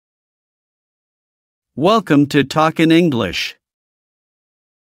Welcome to Talkin' English.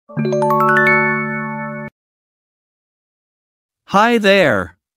 Hi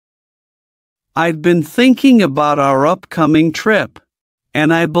there. I've been thinking about our upcoming trip,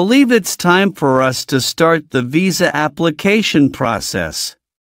 and I believe it's time for us to start the visa application process.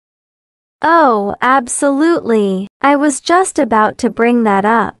 Oh, absolutely. I was just about to bring that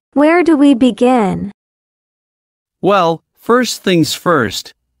up. Where do we begin? Well, first things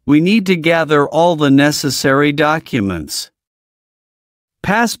first, we need to gather all the necessary documents.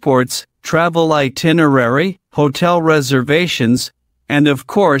 Passports, travel itinerary, hotel reservations, and of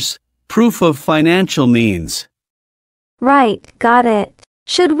course, proof of financial means. Right, got it.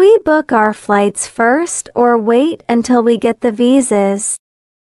 Should we book our flights first or wait until we get the visas?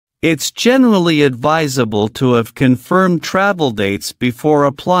 It's generally advisable to have confirmed travel dates before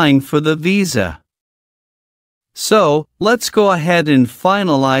applying for the visa. So, let's go ahead and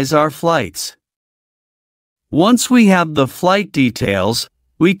finalize our flights. Once we have the flight details,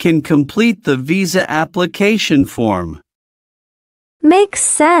 we can complete the visa application form. Makes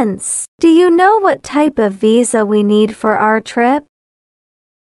sense. Do you know what type of visa we need for our trip?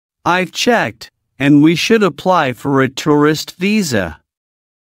 I've checked, and we should apply for a tourist visa.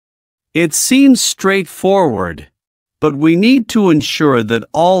 It seems straightforward, but we need to ensure that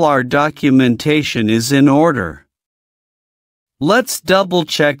all our documentation is in order. Let's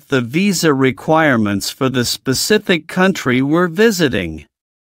double-check the visa requirements for the specific country we're visiting.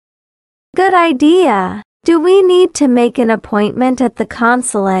 Good idea. Do we need to make an appointment at the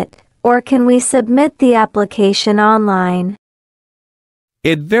consulate, or can we submit the application online?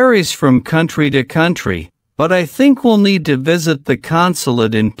 It varies from country to country, but I think we'll need to visit the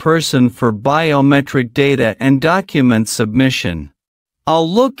consulate in person for biometric data and document submission. I'll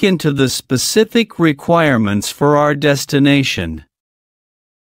look into the specific requirements for our destination.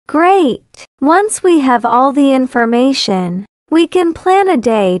 Great! Once we have all the information, we can plan a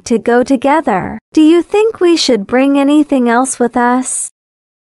day to go together. Do you think we should bring anything else with us?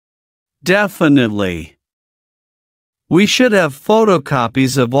 Definitely. We should have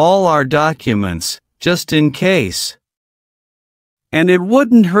photocopies of all our documents, just in case. And it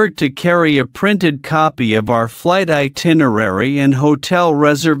wouldn't hurt to carry a printed copy of our flight itinerary and hotel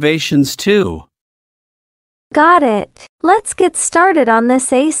reservations too. Got it. Let's get started on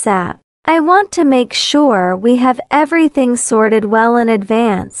this ASAP. I want to make sure we have everything sorted well in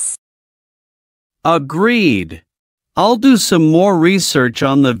advance. Agreed. I'll do some more research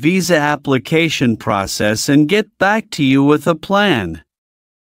on the visa application process and get back to you with a plan.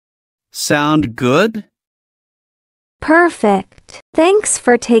 Sound good? Perfect. Thanks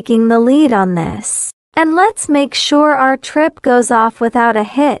for taking the lead on this. And let's make sure our trip goes off without a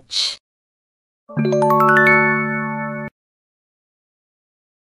hitch.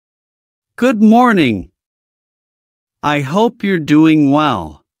 Good morning. I hope you're doing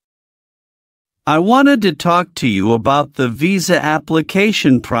well. I wanted to talk to you about the visa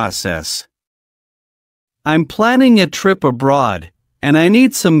application process. I'm planning a trip abroad, and I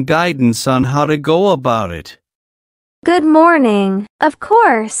need some guidance on how to go about it. Good morning. Of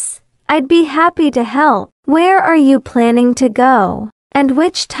course. I'd be happy to help. Where are you planning to go? And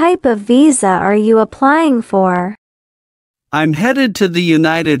which type of visa are you applying for? I'm headed to the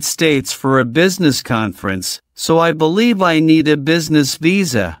United States for a business conference, so I believe I need a business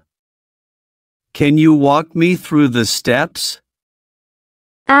visa. Can you walk me through the steps?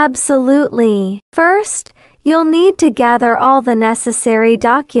 Absolutely. First, you'll need to gather all the necessary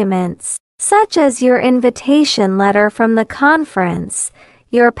documents, such as your invitation letter from the conference,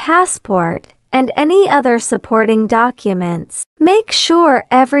 your passport, and any other supporting documents. Make sure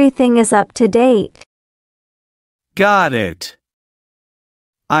everything is up to date. Got it.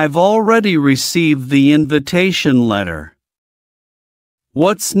 I've already received the invitation letter.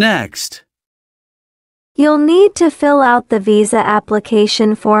 What's next? You'll need to fill out the visa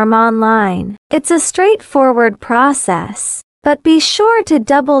application form online. It's a straightforward process, but be sure to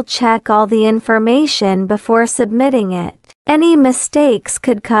double-check all the information before submitting it. Any mistakes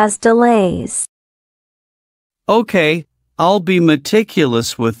could cause delays. Okay, I'll be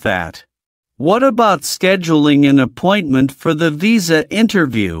meticulous with that. What about scheduling an appointment for the visa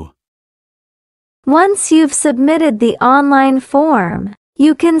interview? Once you've submitted the online form,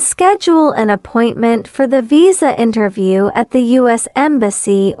 you can schedule an appointment for the visa interview at the U.S.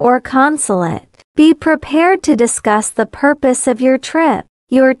 Embassy or consulate. Be prepared to discuss the purpose of your trip,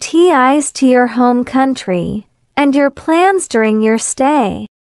 your ties to your home country, and your plans during your stay.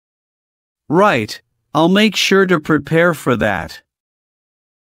 Right, I'll make sure to prepare for that.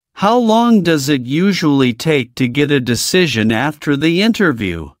 How long does it usually take to get a decision after the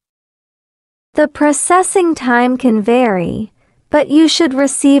interview? The processing time can vary, but you should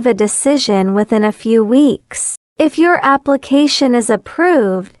receive a decision within a few weeks. If your application is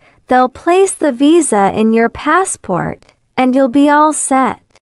approved, they'll place the visa in your passport, and you'll be all set.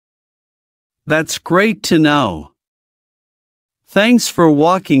 That's great to know. Thanks for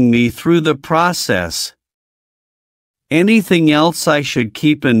walking me through the process. Anything else I should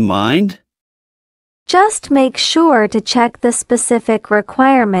keep in mind? Just make sure to check the specific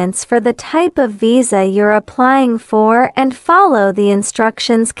requirements for the type of visa you're applying for and follow the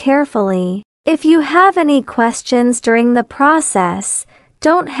instructions carefully. If you have any questions during the process,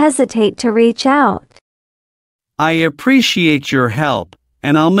 don't hesitate to reach out. I appreciate your help,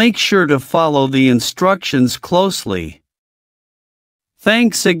 and I'll make sure to follow the instructions closely.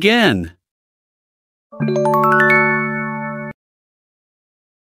 Thanks again.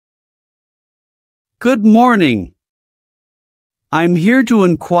 Good morning. I'm here to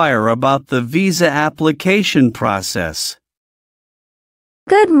inquire about the visa application process.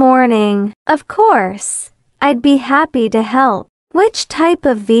 Good morning. Of course. I'd be happy to help. Which type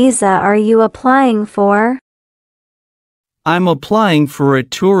of visa are you applying for? I'm applying for a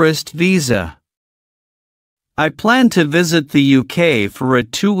tourist visa. I plan to visit the UK for a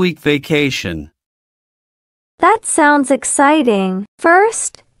 2-week vacation. That sounds exciting.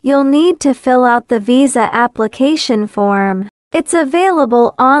 First, you'll need to fill out the visa application form. It's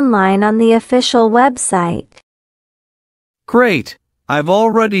available online on the official website. Great. I've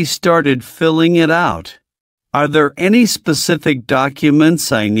already started filling it out. Are there any specific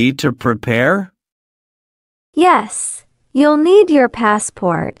documents I need to prepare? Yes, you'll need your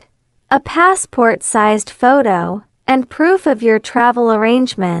passport, a passport-sized photo, and proof of your travel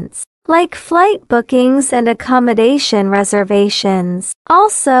arrangements, like flight bookings and accommodation reservations.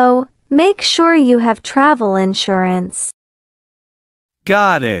 Also, make sure you have travel insurance.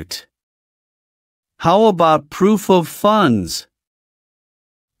 Got it. How about proof of funds?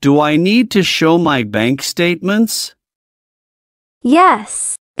 Do I need to show my bank statements?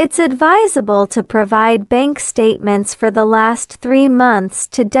 Yes, it's advisable to provide bank statements for the last 3 months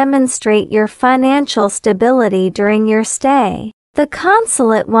to demonstrate your financial stability during your stay. The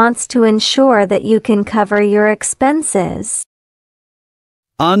consulate wants to ensure that you can cover your expenses.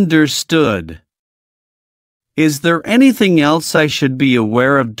 Understood. Is there anything else I should be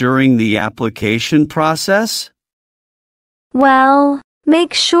aware of during the application process? Well,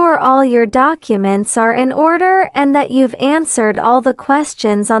 make sure all your documents are in order and that you've answered all the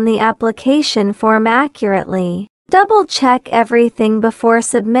questions on the application form accurately. Double-check everything before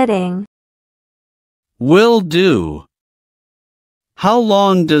submitting. Will do. How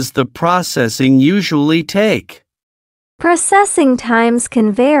long does the processing usually take? Processing times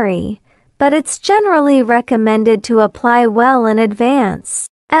can vary, but it's generally recommended to apply well in advance,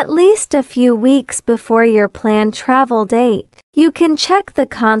 at least a few weeks before your planned travel date. You can check the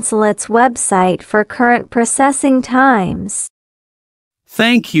consulate's website for current processing times.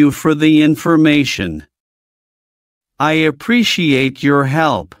 Thank you for the information. I appreciate your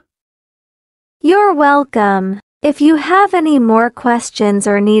help. You're welcome. If you have any more questions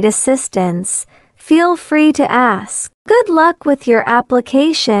or need assistance, feel free to ask. Good luck with your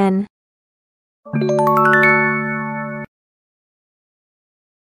application.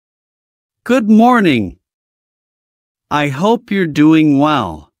 Good morning. I hope you're doing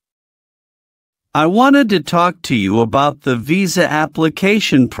well. I wanted to talk to you about the visa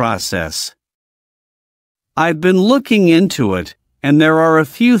application process. I've been looking into it, and there are a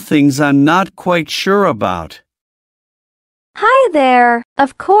few things I'm not quite sure about. Hi there.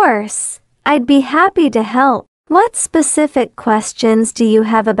 Of course. I'd be happy to help. What specific questions do you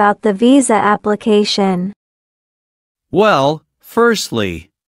have about the visa application? Well, firstly,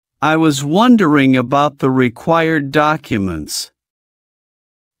 I was wondering about the required documents.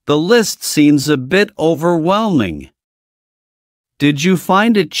 The list seems a bit overwhelming. Did you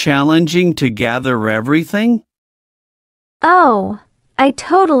find it challenging to gather everything? Oh, I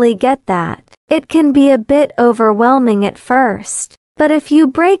totally get that. It can be a bit overwhelming at first, but if you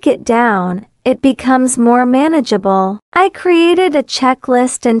break it down, it becomes more manageable. I created a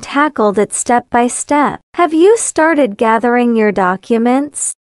checklist and tackled it step by step. Have you started gathering your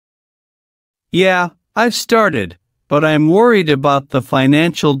documents? Yeah, I've started, but I'm worried about the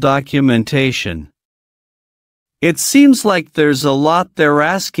financial documentation. It seems like there's a lot they're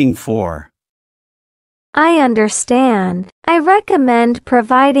asking for. I understand. I recommend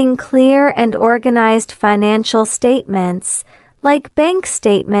providing clear and organized financial statements, like bank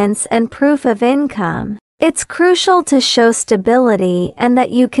statements and proof of income. It's crucial to show stability and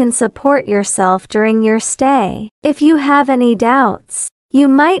that you can support yourself during your stay. If you have any doubts, you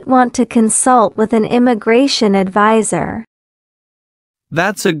might want to consult with an immigration advisor.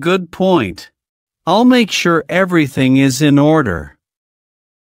 That's a good point. I'll make sure everything is in order.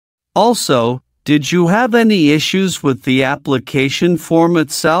 Also, did you have any issues with the application form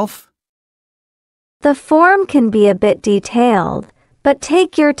itself? The form can be a bit detailed, but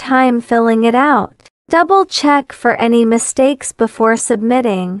take your time filling it out. Double-check for any mistakes before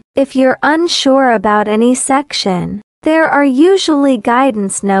submitting. If you're unsure about any section, there are usually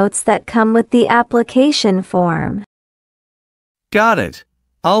guidance notes that come with the application form. Got it.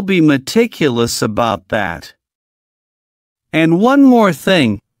 I'll be meticulous about that. And one more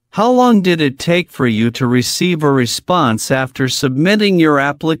thing, how long did it take for you to receive a response after submitting your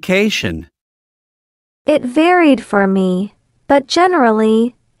application? It varied for me, but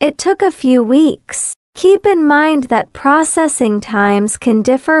generally, it took a few weeks. Keep in mind that processing times can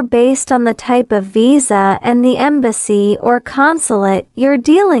differ based on the type of visa and the embassy or consulate you're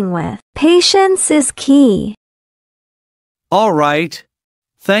dealing with. Patience is key. All right.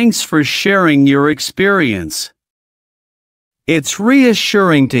 Thanks for sharing your experience. It's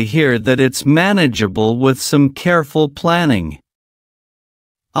reassuring to hear that it's manageable with some careful planning.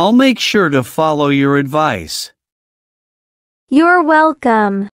 I'll make sure to follow your advice. You're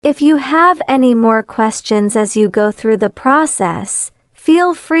welcome. If you have any more questions as you go through the process,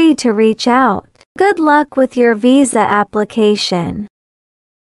 feel free to reach out. Good luck with your visa application.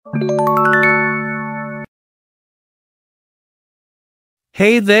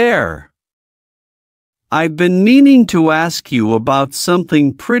 Hey there! I've been meaning to ask you about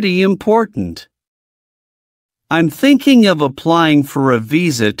something pretty important. I'm thinking of applying for a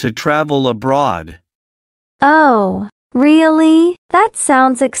visa to travel abroad. Oh, really? That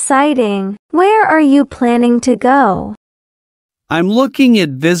sounds exciting. Where are you planning to go? I'm looking at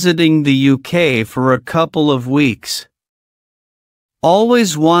visiting the UK for a couple of weeks.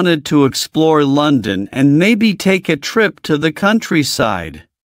 Always wanted to explore London and maybe take a trip to the countryside.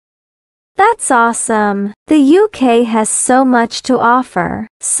 That's awesome. The UK has so much to offer.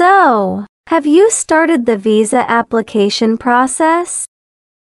 So, have you started the visa application process?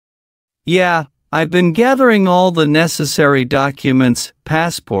 Yeah, I've been gathering all the necessary documents,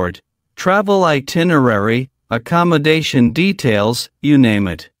 passport, travel itinerary, accommodation details, you name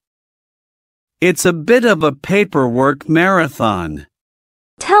it. It's a bit of a paperwork marathon.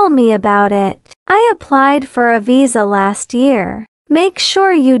 Tell me about it. I applied for a visa last year. Make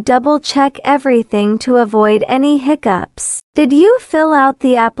sure you double-check everything to avoid any hiccups. Did you fill out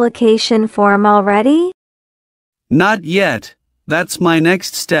the application form already? Not yet. That's my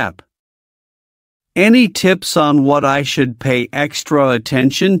next step. Any tips on what I should pay extra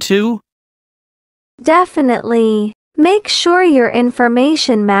attention to? Definitely. Make sure your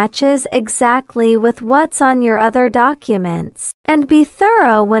information matches exactly with what's on your other documents, and be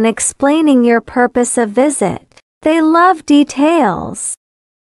thorough when explaining your purpose of visit. They love details.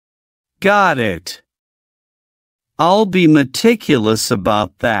 Got it. I'll be meticulous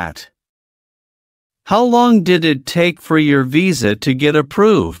about that. How long did it take for your visa to get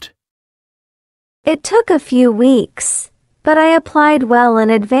approved? It took a few weeks, but I applied well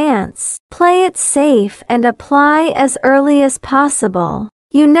in advance. Play it safe and apply as early as possible.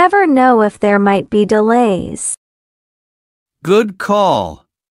 You never know if there might be delays. Good call.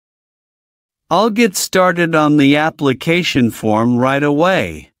 I'll get started on the application form right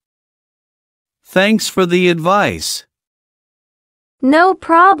away. Thanks for the advice. No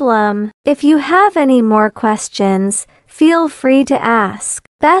problem. If you have any more questions, feel free to ask.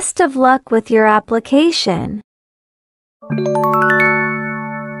 Best of luck with your application.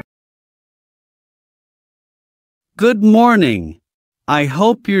 Good morning. I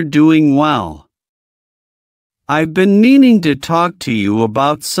hope you're doing well. I've been meaning to talk to you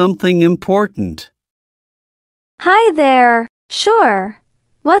about something important. Hi there. Sure.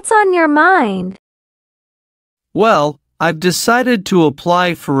 What's on your mind? Well, I've decided to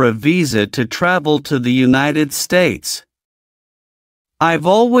apply for a visa to travel to the United States. I've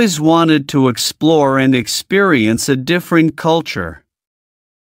always wanted to explore and experience a different culture.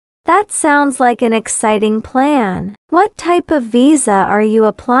 That sounds like an exciting plan. What type of visa are you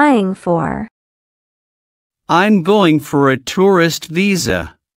applying for? I'm going for a tourist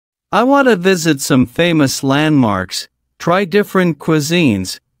visa. I want to visit some famous landmarks, try different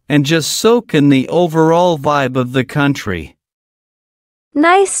cuisines, and just soak in the overall vibe of the country.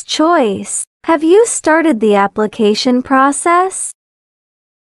 Nice choice. Have you started the application process?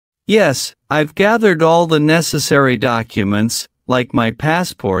 Yes, I've gathered all the necessary documents, like my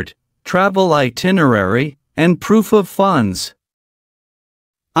passport, travel itinerary, and proof of funds.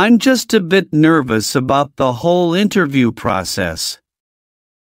 I'm just a bit nervous about the whole interview process.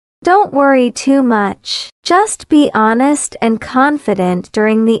 Don't worry too much. Just be honest and confident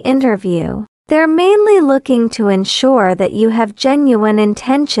during the interview. They're mainly looking to ensure that you have genuine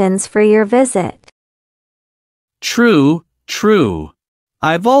intentions for your visit. True, true.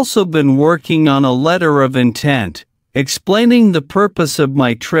 I've also been working on a letter of intent, explaining the purpose of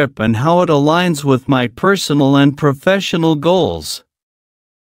my trip and how it aligns with my personal and professional goals.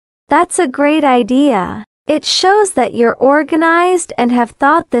 That's a great idea. It shows that you're organized and have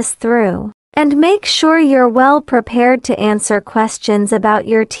thought this through. And make sure you're well prepared to answer questions about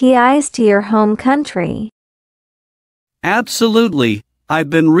your ties to your home country. Absolutely. I've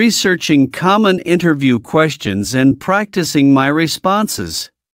been researching common interview questions and practicing my responses.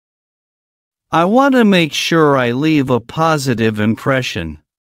 I want to make sure I leave a positive impression.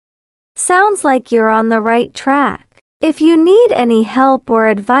 Sounds like you're on the right track. If you need any help or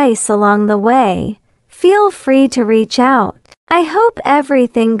advice along the way, feel free to reach out. I hope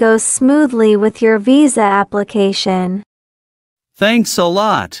everything goes smoothly with your visa application. Thanks a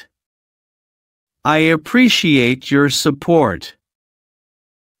lot. I appreciate your support.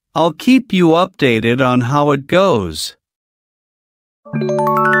 I'll keep you updated on how it goes.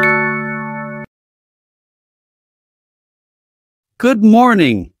 Good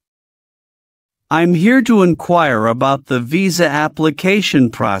morning. I'm here to inquire about the visa application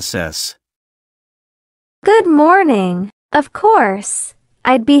process. Good morning. Of course.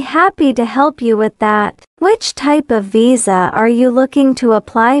 I'd be happy to help you with that. Which type of visa are you looking to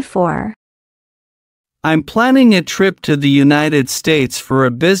apply for? I'm planning a trip to the United States for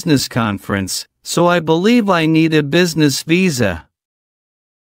a business conference, so I believe I need a business visa.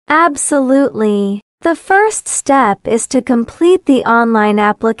 Absolutely. The first step is to complete the online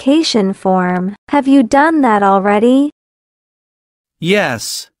application form. Have you done that already?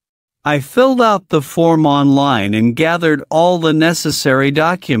 Yes. I filled out the form online and gathered all the necessary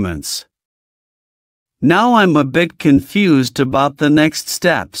documents. Now I'm a bit confused about the next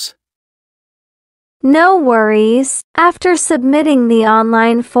steps. No worries. After submitting the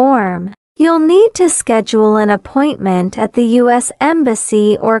online form, you'll need to schedule an appointment at the U.S.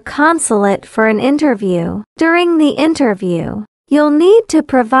 Embassy or consulate for an interview. During the interview, you'll need to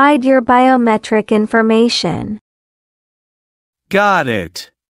provide your biometric information. Got it.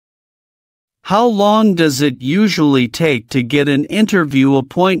 How long does it usually take to get an interview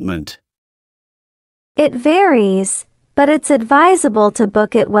appointment? It varies, but it's advisable to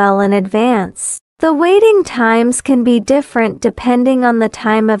book it well in advance. The waiting times can be different depending on the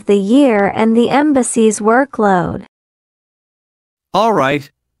time of the year and the embassy's workload. All right,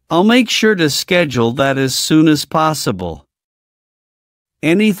 I'll make sure to schedule that as soon as possible.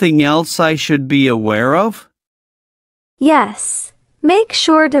 Anything else I should be aware of? Yes. Make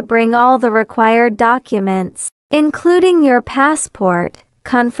sure to bring all the required documents, including your passport,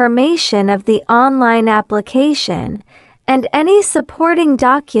 confirmation of the online application, and any supporting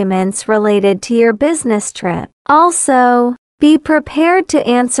documents related to your business trip. Also, be prepared to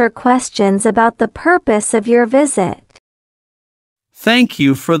answer questions about the purpose of your visit. Thank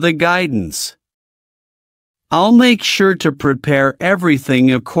you for the guidance. I'll make sure to prepare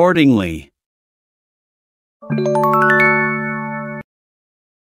everything accordingly.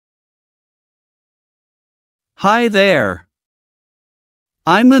 Hi there.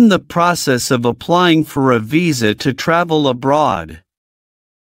 I'm in the process of applying for a visa to travel abroad.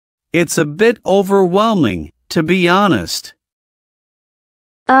 It's a bit overwhelming, to be honest.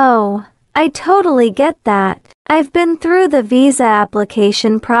 Oh, I totally get that. I've been through the visa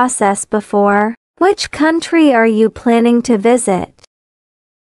application process before. Which country are you planning to visit?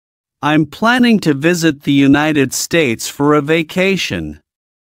 I'm planning to visit the United States for a vacation.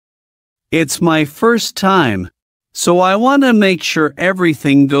 It's my first time, so I want to make sure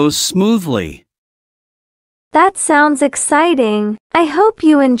everything goes smoothly. That sounds exciting. I hope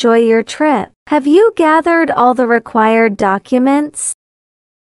you enjoy your trip. Have you gathered all the required documents?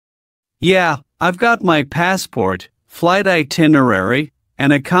 Yeah, I've got my passport, flight itinerary,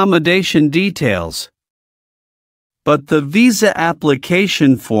 and accommodation details. But the visa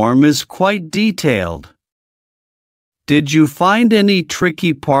application form is quite detailed. Did you find any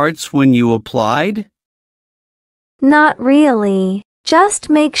tricky parts when you applied? Not really. Just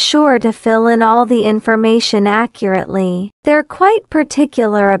make sure to fill in all the information accurately. They're quite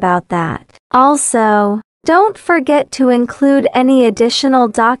particular about that. Also, don't forget to include any additional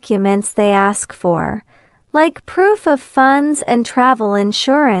documents they ask for, like proof of funds and travel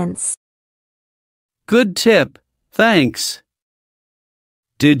insurance. Good tip, thanks.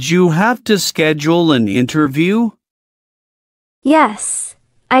 Did you have to schedule an interview? Yes,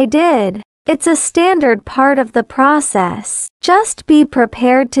 I did. It's a standard part of the process. Just be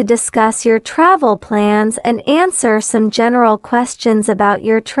prepared to discuss your travel plans and answer some general questions about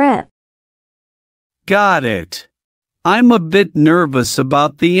your trip. Got it. I'm a bit nervous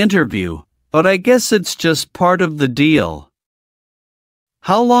about the interview, but I guess it's just part of the deal.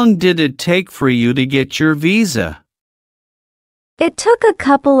 How long did it take for you to get your visa? It took a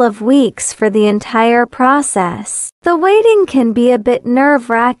couple of weeks for the entire process. The waiting can be a bit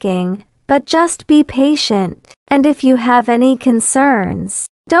nerve-wracking, but just be patient. And if you have any concerns,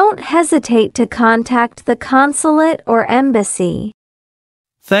 don't hesitate to contact the consulate or embassy.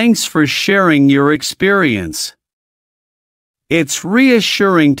 Thanks for sharing your experience. It's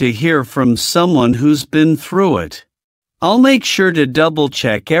reassuring to hear from someone who's been through it. I'll make sure to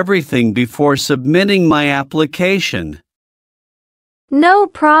double-check everything before submitting my application. No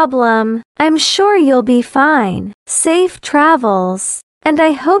problem. I'm sure you'll be fine. Safe travels. And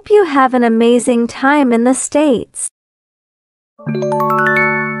I hope you have an amazing time in the States.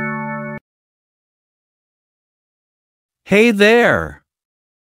 Hey there.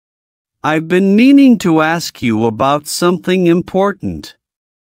 I've been meaning to ask you about something important.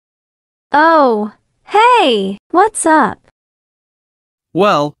 Oh, hey, what's up?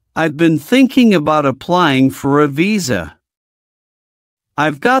 Well, I've been thinking about applying for a visa.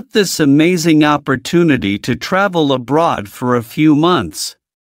 I've got this amazing opportunity to travel abroad for a few months.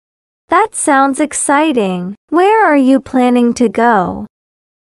 That sounds exciting. Where are you planning to go?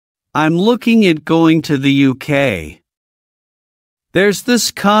 I'm looking at going to the UK. There's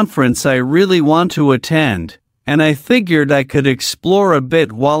this conference I really want to attend, and I figured I could explore a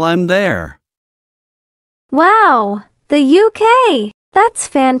bit while I'm there. Wow, the UK! That's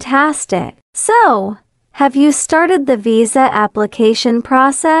fantastic. So, have you started the visa application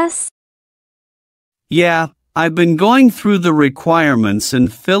process? Yeah, I've been going through the requirements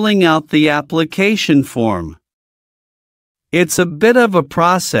and filling out the application form. It's a bit of a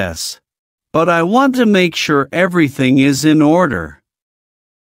process, but I want to make sure everything is in order.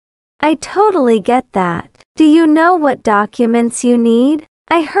 I totally get that. Do you know what documents you need?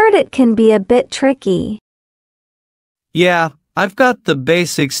 I heard it can be a bit tricky. Yeah, I've got the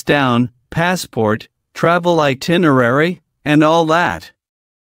basics down: passport, travel itinerary, and all that.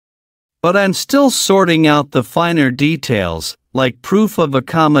 But I'm still sorting out the finer details, like proof of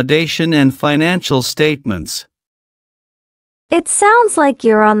accommodation and financial statements. It sounds like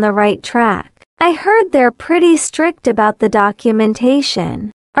you're on the right track. I heard they're pretty strict about the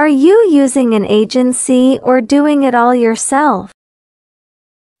documentation. Are you using an agency or doing it all yourself?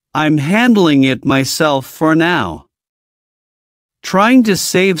 I'm handling it myself for now. Trying to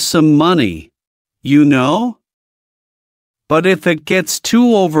save some money, you know? But if it gets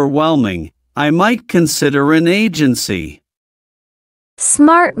too overwhelming, I might consider an agency.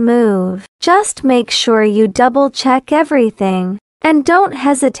 Smart move. Just make sure you double-check everything, and don't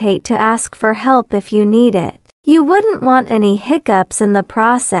hesitate to ask for help if you need it. You wouldn't want any hiccups in the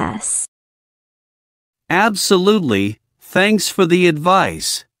process. Absolutely, thanks for the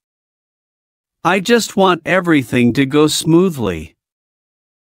advice. I just want everything to go smoothly.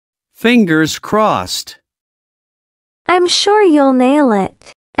 Fingers crossed. I'm sure you'll nail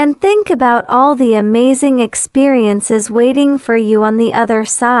it. And think about all the amazing experiences waiting for you on the other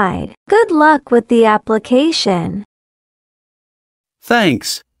side. Good luck with the application.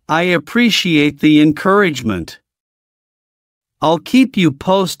 Thanks, I appreciate the encouragement. I'll keep you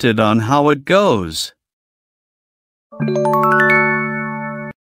posted on how it goes.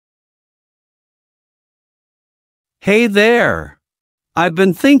 Hey there. I've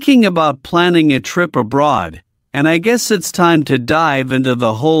been thinking about planning a trip abroad, and I guess it's time to dive into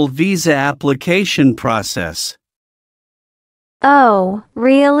the whole visa application process. Oh,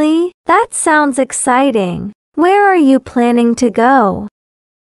 really? That sounds exciting. Where are you planning to go?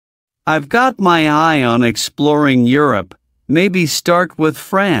 I've got my eye on exploring Europe, maybe start with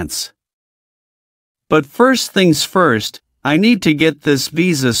France. But first things first, I need to get this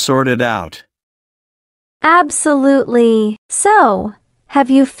visa sorted out. Absolutely. So,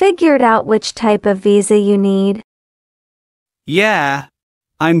 have you figured out which type of visa you need? Yeah,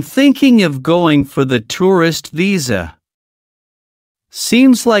 I'm thinking of going for the tourist visa.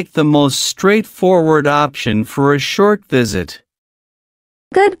 Seems like the most straightforward option for a short visit.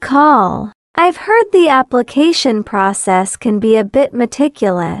 Good call. I've heard the application process can be a bit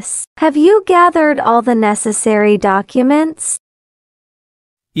meticulous. Have you gathered all the necessary documents?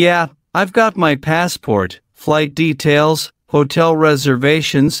 Yeah, I've got my passport, flight details, hotel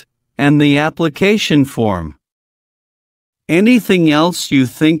reservations, and the application form. Anything else you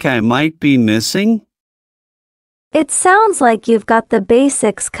think I might be missing? It sounds like you've got the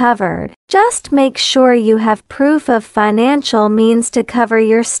basics covered. Just make sure you have proof of financial means to cover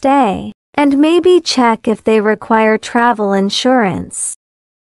your stay, and maybe check if they require travel insurance.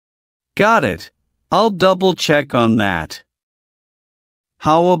 Got it. I'll double check on that.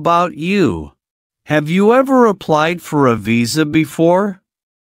 How about you? Have you ever applied for a visa before?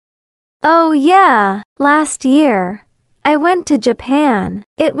 Oh yeah, last year. I went to Japan.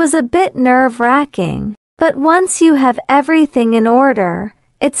 It was a bit nerve-wracking, but once you have everything in order,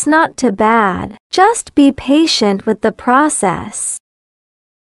 it's not too bad. Just be patient with the process.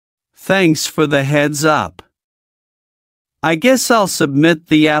 Thanks for the heads up. I guess I'll submit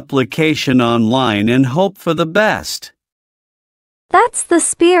the application online and hope for the best. That's the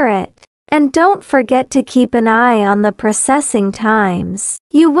spirit. And don't forget to keep an eye on the processing times.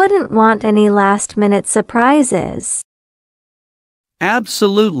 You wouldn't want any last-minute surprises.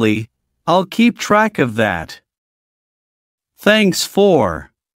 Absolutely. I'll keep track of that. Thanks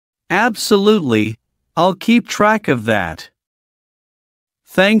for. Absolutely. I'll keep track of that.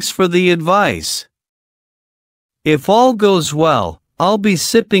 Thanks for the advice. If all goes well, I'll be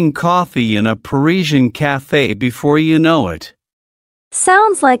sipping coffee in a Parisian cafe before you know it.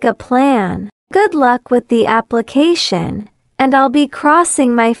 Sounds like a plan. Good luck with the application, and I'll be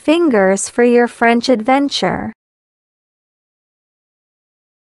crossing my fingers for your French adventure.